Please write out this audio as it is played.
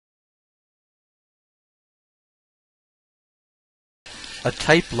A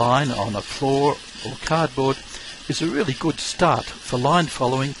tape line on a floor or cardboard is a really good start for line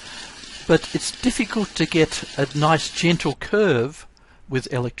following, but it's difficult to get a nice gentle curve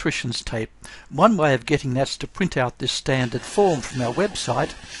with electrician's tape. One way of getting that's to print out this standard form from our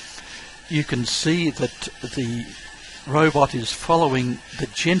website. You can see that the robot is following the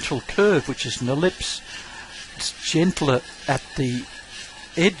gentle curve, which is an ellipse. It's gentler at the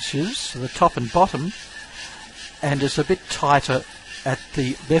edges, the top and bottom, and is a bit tighter at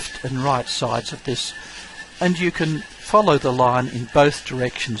the left and right sides of this. And you can follow the line in both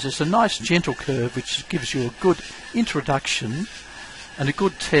directions. It's a nice gentle curve which gives you a good introduction and a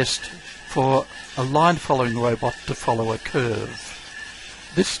good test for a line following robot to follow a curve.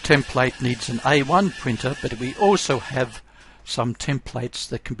 This template needs an A1 printer, but we also have some templates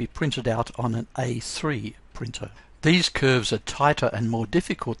that can be printed out on an A3 printer. These curves are tighter and more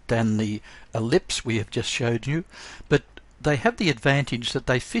difficult than the ellipse we have just showed you, but they have the advantage that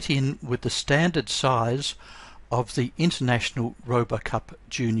they fit in with the standard size of the International RoboCup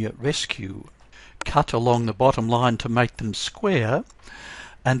Junior Rescue. Cut along the bottom line to make them square,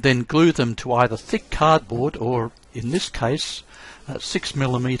 and then glue them to either thick cardboard or, in this case,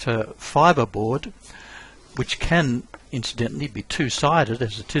 6mm fiberboard, which can incidentally be two-sided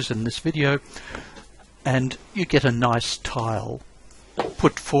as it is in this video, and you get a nice tile.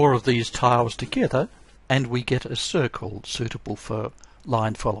 Put 4 of these tiles together and we get a circle suitable for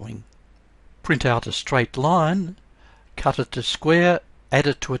line following. Print out a straight line, cut it to square, add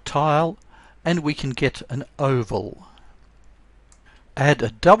it to a tile, and we can get an oval. Add a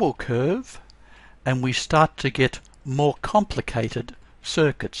double curve and we start to get more complicated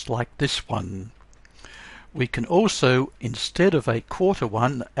circuits like this one. We can also, instead of a quarter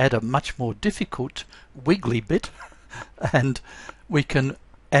one, add a much more difficult wiggly bit, and we can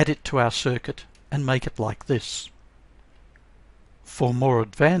add it to our circuit and make it like this. For more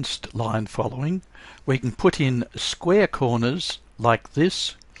advanced line following, we can put in square corners like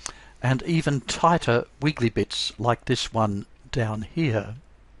this and even tighter wiggly bits like this one down here.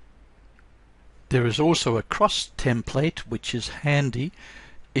 There is also a cross template which is handy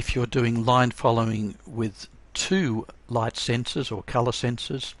if you're doing line following with 2 light sensors or color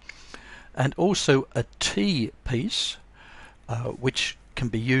sensors, and also a T piece which can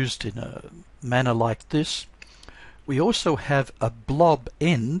be used in a manner like this. We also have a blob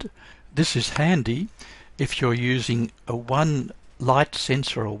end. This is handy if you're using a 1 light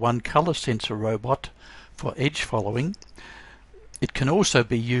sensor or 1 color sensor robot for edge following. It can also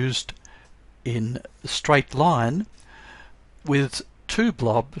be used in a straight line with 2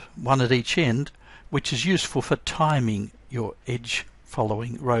 blob, 1 at each end, which is useful for timing your edge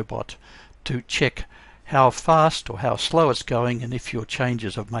following robot to check how fast or how slow it's going and if your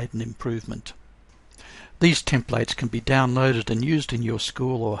changes have made an improvement. These templates can be downloaded and used in your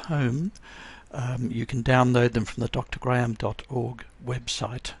school or home. You can download them from the DrGraeme.org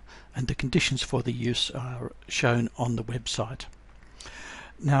website, and the conditions for the use are shown on the website.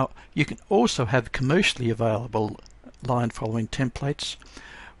 Now, you can also have commercially available line following templates.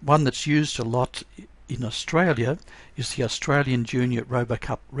 One that's used a lot in Australia is the Australian Junior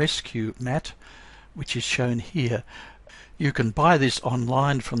RoboCup Rescue mat, which is shown here. You can buy this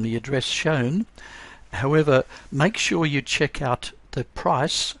online from the address shown. However, make sure you check out the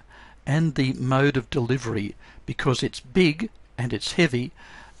price and the mode of delivery, because it's big and it's heavy,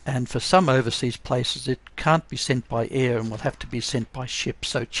 and for some overseas places it can't be sent by air and will have to be sent by ship,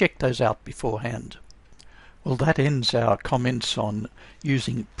 so check those out beforehand. Well, that ends our comments on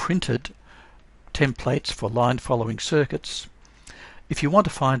using printed templates for line following circuits. If you want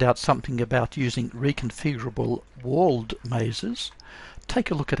to find out something about using reconfigurable walled mazes, take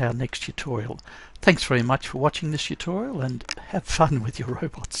a look at our next tutorial. Thanks very much for watching this tutorial, and have fun with your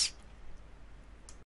robots.